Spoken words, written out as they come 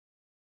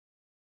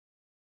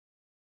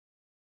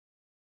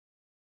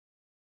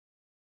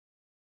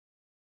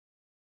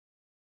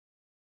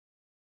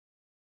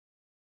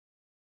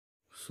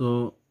So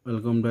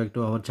welcome back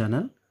to our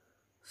channel.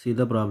 See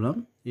the problem.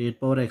 8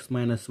 power x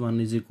minus 1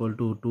 is equal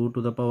to 2 to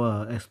the power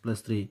x plus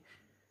 3.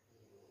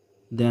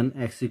 Then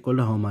x equal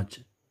to how much?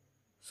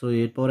 So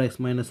 8 power x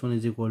minus 1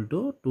 is equal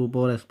to 2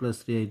 power x plus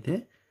 3 అయితే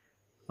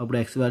అప్పుడు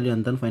x value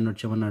ఎంత అని find out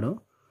చేయమన్నాడు.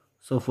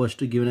 So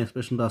first given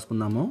expression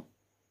రాసుకుందాము.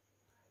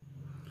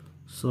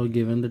 So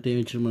given that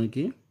ఏమి ఇచ్చాడు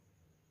మనకి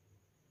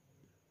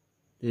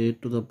 8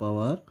 to the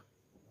power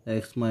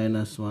x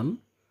minus 1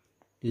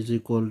 is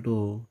equal to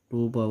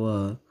 2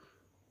 power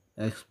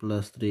x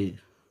plus 3.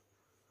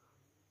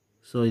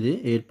 So ఇది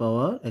 8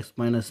 power x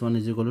minus 1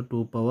 is equal to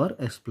 2 power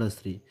x plus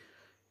 3.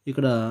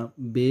 ఇక్కడ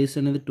base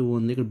అనేది 2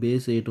 ఉంది, ఇక్కడ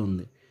base 8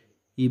 ఉంది.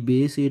 ఈ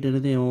బేస్ 8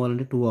 అనేది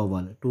ఏమవ్వాలంటే 2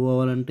 అవ్వాలి. 2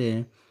 అవ్వాలంటే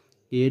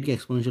 8కి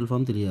ఎక్స్పోనెన్షియల్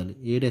ఫామ్ తెలియాలి.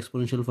 8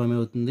 ఎక్స్పోనెన్షియల్ ఫామ్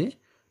ఏమవుతుంది?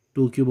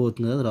 2 క్యూబ్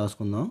అవుతుంది కదా,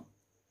 రాసుకుందాం.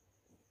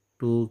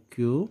 2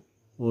 cube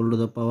whole to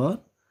the power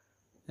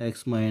x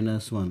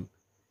minus 1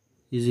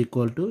 is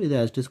equal to, ఇది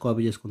యాజ్ ఇట్ ఈస్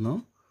కాపీ చేసుకుందాం,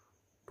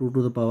 2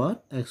 to the power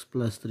x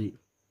plus 3.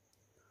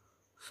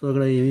 So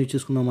ఇక్కడ ఏమి యూజ్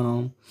చేసుకున్నాం మనం?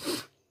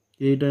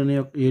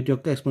 8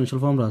 యొక్క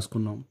ఎక్స్పోనెన్షియల్ ఫామ్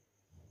రాసుకున్నాం.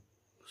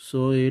 సో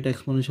 8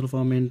 ఎక్స్పోనెన్షియల్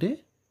ఫామ్ ఏంటి?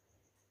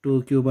 2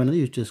 క్యూబ్ అనేది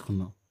యూజ్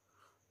చేసుకున్నాం.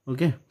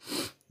 ఓకే,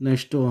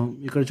 నెక్స్ట్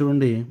ఇక్కడ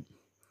చూడండి,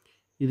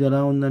 ఇది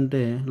ఎలా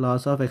ఉందంటే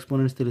లాస్ ఆఫ్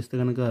ఎక్స్పోనెంట్స్ తెలిస్తే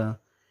కనుక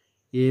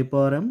ఏ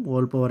power m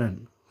whole power n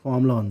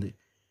ఫామ్లో ఉంది.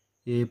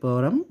 ఏ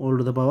power m whole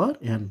to the power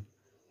n,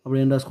 అప్పుడు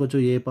ఏం రాసుకోవచ్చు?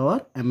 ఏ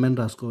పవర్ mn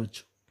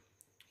రాసుకోవచ్చు.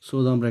 సో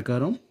దాని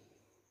ప్రకారం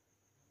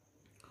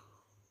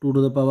 2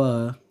 to the power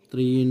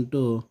 3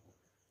 into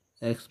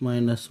x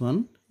minus 1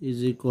 is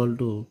equal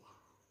to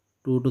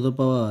 2 to the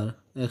power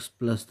x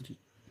plus 3.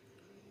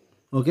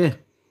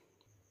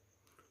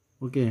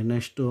 Okay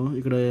next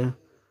ఇక్కడ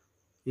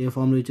ఏ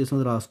ఫామ్లో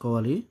ఇచ్చేసినది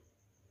రాసుకోవాలి.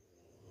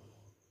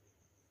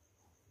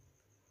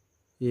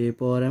 ఏ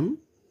power m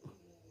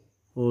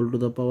whole to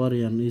the power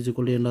n is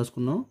equal to ఏం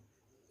రాసుకున్నాం?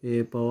 ఏ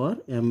పవర్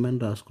mn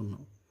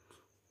రాసుకున్నాం.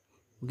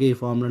 Okay, ఈ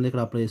ఫార్ములా అనేది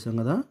ఇక్కడ అప్లై చేసాం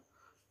కదా,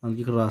 అందుకే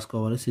ఇక్కడ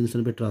రాసుకోవాలి, సిన్స్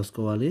అని పెట్టి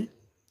రాసుకోవాలి,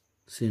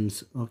 సిన్స్.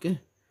 ఓకే,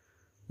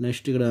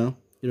 నెక్స్ట్ ఇక్కడ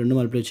ఈ రెండు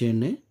మల్టిప్లై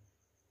చేయండి.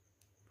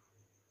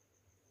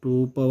 2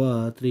 power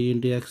 3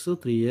 into X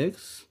 3x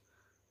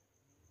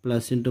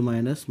plus into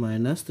minus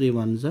 3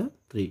 1s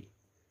 3.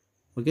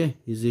 Okay,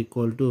 is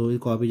equal to, ఇది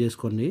కాపీ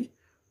చేసుకోండి,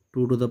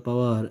 2 to the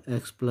power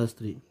x plus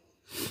 3.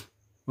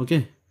 Okay,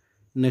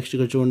 next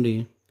ఇక్కడ చూడండి,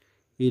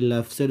 ఈ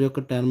లెఫ్ట్ సైడ్ యొక్క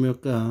టర్మ్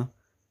యొక్క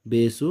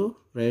బేసు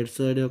రైట్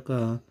సైడ్ యొక్క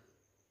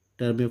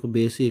టర్మ్ యొక్క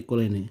బేస్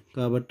ఈక్వల్ అయినాయి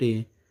కాబట్టి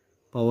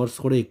పవర్స్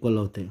కూడా ఈక్వల్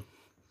అవుతాయి.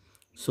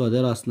 సో అదే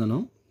రాస్తున్నాను.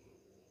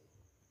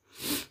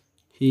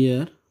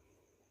 Here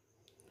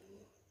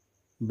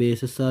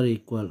bases are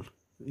equal.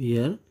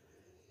 Here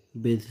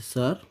bases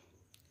are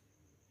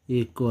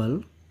equal,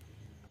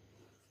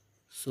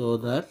 so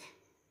that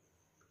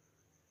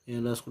ఏం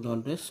రాసుకుంటాం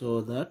అంటే so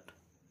that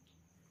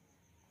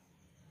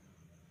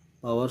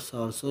powers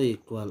also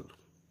equal.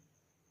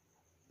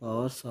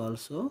 Powers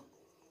also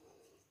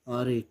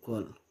are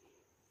equal.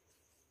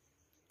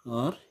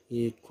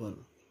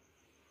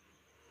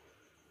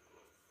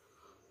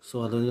 So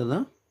అర్థం కదా,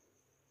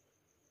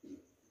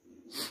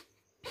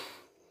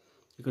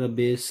 ఇక్కడ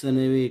బేస్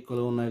అనేవి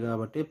ఈక్వల్గా ఉన్నాయి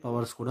కాబట్టి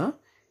పవర్స్ కూడా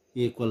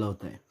ఈక్వల్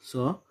అవుతాయి. సో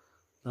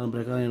దాని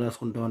ప్రకారం ఏం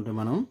రాసుకుంటాం అంటే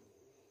మనం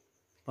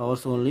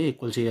పవర్స్ ఓన్లీ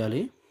ఈక్వల్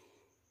చేయాలి.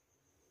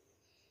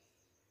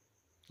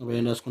 అప్పుడు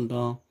ఏం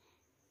రాసుకుంటాం?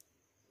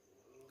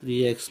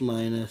 3x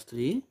minus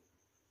 3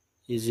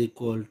 is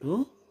equal to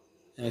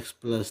x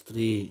plus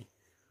 3.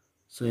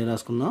 So ఏం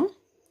రాసుకున్నాం?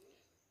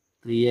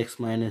 3x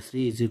minus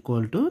 3 is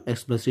equal to x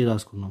plus 3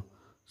 రాసుకున్నాం.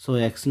 సో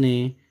ఎక్స్ని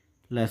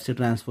లెఫ్ట్ సైడ్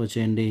ట్రాన్స్ఫర్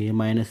చేయండి,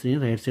 మైనస్ని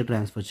రైట్ సైడ్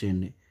ట్రాన్స్ఫర్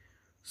చేయండి.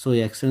 సో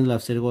ఎక్స్ అనేది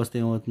లెఫ్ట్ సైడ్కి వస్తే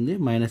ఏమవుతుంది?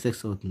 మైనస్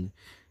ఎక్స్ అవుతుంది.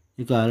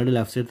 మీకు ఆల్రెడీ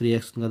లెఫ్ట్ సైడ్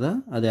 3x ఉంది కదా,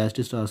 అది యాజ్ ఇట్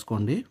ఈస్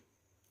రాసుకోండి,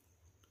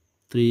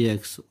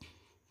 3x.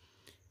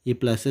 ఈ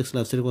ప్లస్ ఎక్స్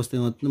లెఫ్ట్ సైడ్కి వస్తే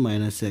ఏమవుతుంది?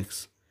 Minus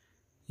X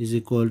is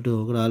equal to,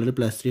 ఇక్కడ ఆల్రెడీ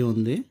ప్లస్ 3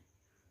 ఉంది,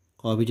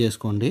 కాపీ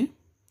చేసుకోండి.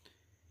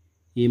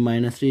 ఈ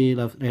మైనస్ 3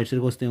 రైట్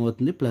సైడ్కి వస్తే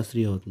ఏమవుతుంది? ప్లస్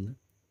 3 అవుతుంది.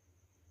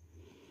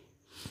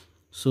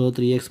 సో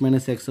 3x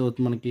మైనస్ ఎక్స్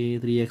అవుతుంది మనకి.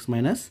 3x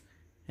మైనస్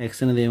ఎక్స్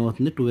అనేది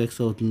ఏమవుతుంది? 2x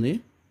అవుతుంది.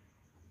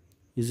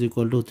 ఈజ్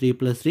ఈక్వల్ టు 3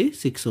 + 3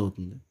 6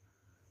 అవుతుంది.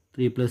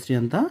 3 + 3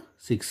 ఎంత?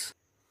 6.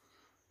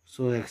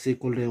 సో ఎక్స్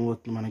ఈక్వల్ టు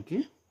ఏమవుతుంది మనకి?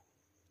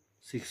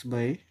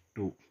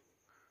 6/2.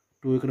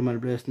 2 ఇక్కడ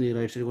మల్టిప్లై చేస్తుంది,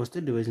 రైట్ సైడ్కి వస్తే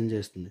డివిజన్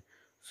చేస్తుంది.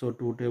 సో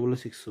 2 టేబుల్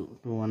 6,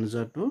 2 1s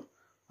 2,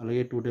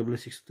 అలాగే 2 table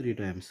 6 3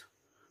 times.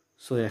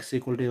 So X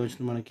equal to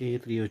ఏమొచ్చింది మనకి?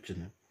 3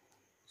 వచ్చింది.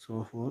 So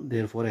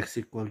therefore X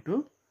equal to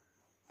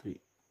 3.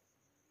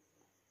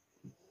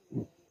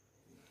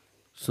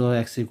 So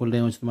X equal to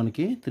ఏమొచ్చింది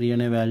మనకి? 3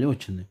 అనే వాల్యూ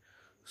వచ్చింది.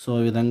 సో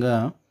ఈ విధంగా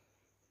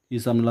ఈ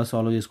సమ్లా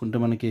సాల్వ్ చేసుకుంటే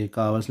మనకి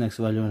కావాల్సిన ఎక్స్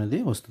వాల్యూ అనేది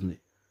వస్తుంది.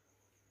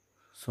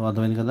 సో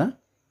అర్థమైంది కదా.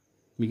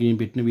 మీకు నేను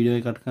పెట్టిన వీడియో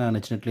కనుక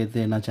నచ్చినట్లయితే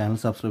నా ఛానల్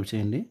సబ్స్క్రైబ్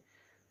చేయండి,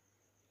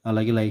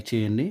 అలాగే లైక్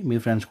చేయండి, మీ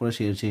ఫ్రెండ్స్ కూడా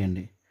షేర్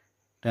చేయండి.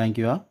 Thank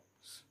you.